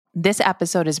This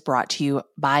episode is brought to you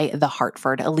by The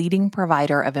Hartford, a leading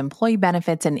provider of employee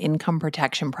benefits and income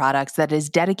protection products that is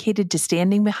dedicated to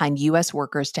standing behind U.S.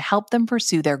 workers to help them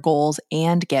pursue their goals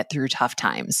and get through tough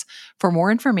times. For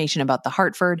more information about The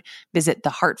Hartford, visit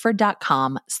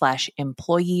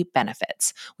thehartford.com/employee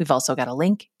benefits. We've also got a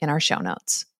link in our show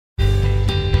notes.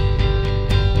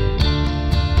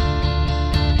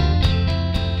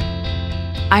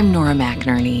 I'm Nora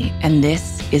McInerney, and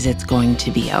this is It's Going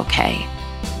to Be Okay.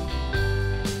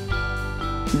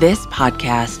 This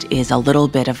podcast is a little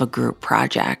bit of a group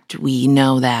project. We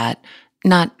know that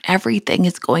not everything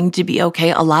is going to be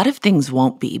okay. A lot of things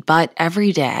won't be, but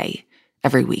every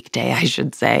weekday, I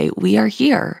should say, we are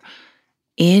here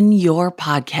in your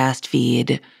podcast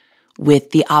feed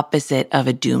with the opposite of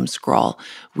a doom scroll.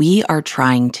 We are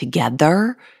trying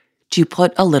together to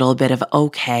put a little bit of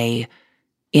okay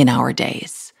in our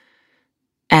days.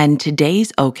 And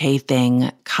today's okay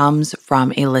thing comes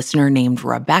from a listener named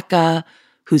Rebecca,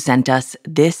 who sent us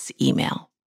this email.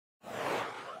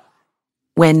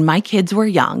 When my kids were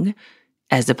young,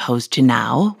 as opposed to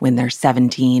now, when they're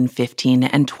 17, 15,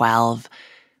 and 12,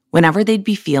 whenever they'd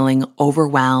be feeling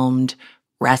overwhelmed,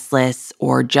 restless,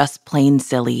 or just plain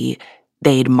silly,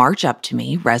 they'd march up to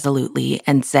me resolutely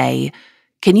and say,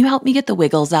 "Can you help me get the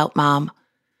wiggles out, Mom?"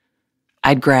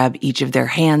 I'd grab each of their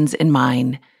hands in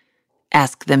mine,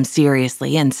 ask them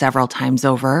seriously and several times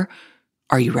over,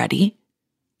 "Are you ready?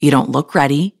 You don't look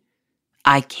ready.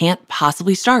 I can't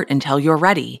possibly start until you're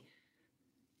ready."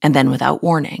 And then without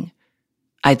warning,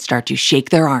 I'd start to shake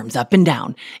their arms up and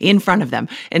down in front of them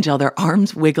until their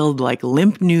arms wiggled like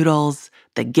limp noodles,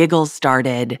 the giggles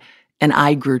started, and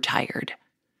I grew tired.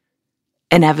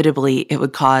 Inevitably, it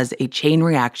would cause a chain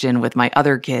reaction with my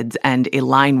other kids and a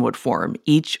line would form,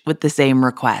 each with the same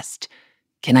request.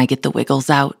 "Can I get the wiggles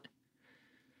out?"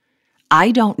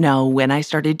 I don't know when I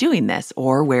started doing this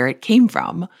or where it came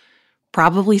from.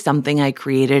 Probably something I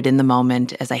created in the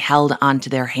moment as I held onto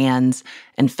their hands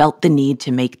and felt the need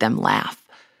to make them laugh.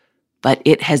 But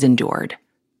it has endured.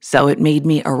 So it made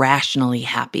me irrationally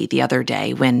happy the other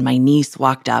day when my niece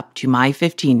walked up to my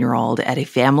 15-year-old at a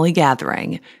family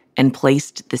gathering and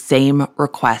placed the same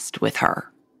request with her.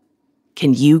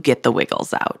 "Can you get the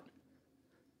wiggles out?"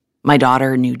 My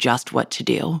daughter knew just what to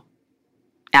do.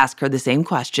 Ask her the same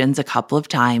questions a couple of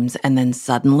times, and then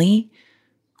suddenly,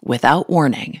 without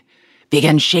warning,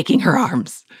 began shaking her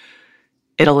arms.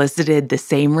 It elicited the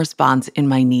same response in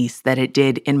my niece that it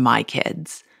did in my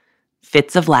kids: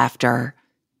 fits of laughter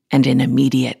and an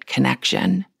immediate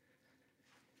connection.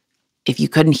 If you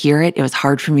couldn't hear it, it was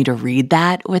hard for me to read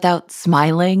that without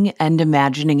smiling and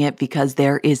imagining it, because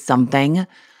there is something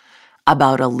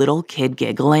about a little kid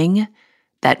giggling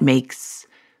that makes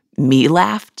me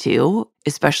laugh too,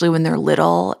 especially when they're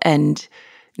little, and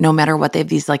no matter what, they have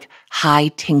these like high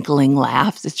tinkling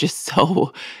laughs. It's just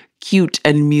so cute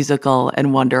and musical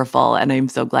and wonderful, and I'm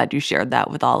so glad you shared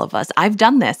that with all of us. I've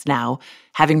done this now,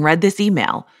 having read this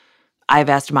email. I've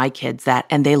asked my kids that,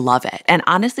 and they love it. And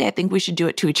honestly, I think we should do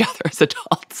it to each other as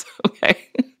adults, okay?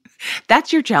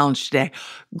 That's your challenge today.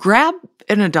 Grab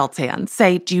an adult's hand,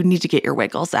 say, "Do you need to get your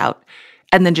wiggles out?"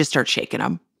 And then just start shaking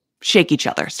them. Shake each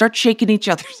other. Start shaking each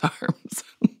other's arms.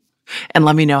 And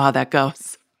let me know how that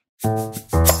goes.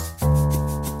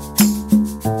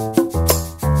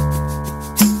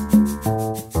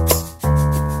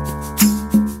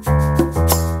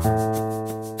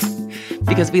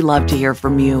 Because we love to hear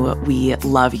from you. We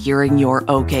love hearing your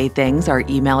okay things. Our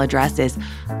email address is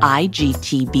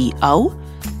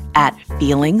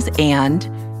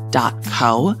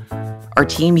igtbo@feelingsand.co. Our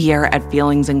team here at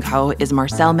Feelings & Co. is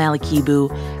Marcel Malikibu,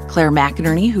 Claire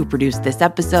McInerney, who produced this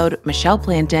episode, Michelle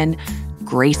Planton,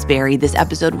 Grace Berry. This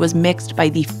episode was mixed by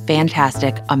the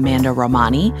fantastic Amanda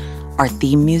Romani. Our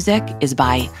theme music is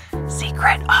by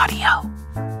Secret Audio,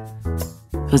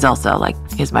 who's also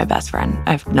is my best friend.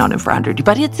 I've known him for 100 years,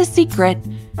 but it's a secret.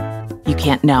 You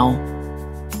can't know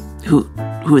who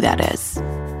that is,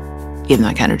 even though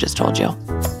I kind of just told you.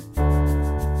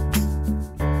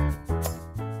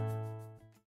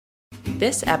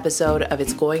 This episode of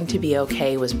It's Going to Be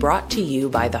Okay was brought to you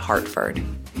by The Hartford.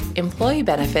 Employee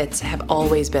benefits have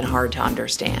always been hard to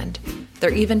understand. They're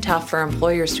even tough for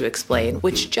employers to explain,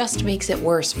 which just makes it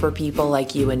worse for people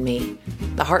like you and me.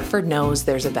 The Hartford knows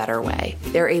there's a better way.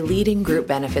 They're a leading group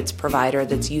benefits provider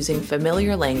that's using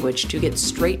familiar language to get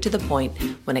straight to the point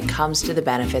when it comes to the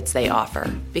benefits they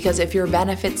offer. Because if your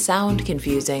benefits sound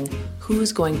confusing,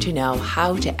 who's going to know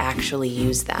how to actually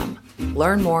use them?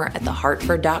 Learn more at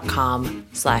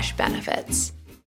thehartford.com/benefits.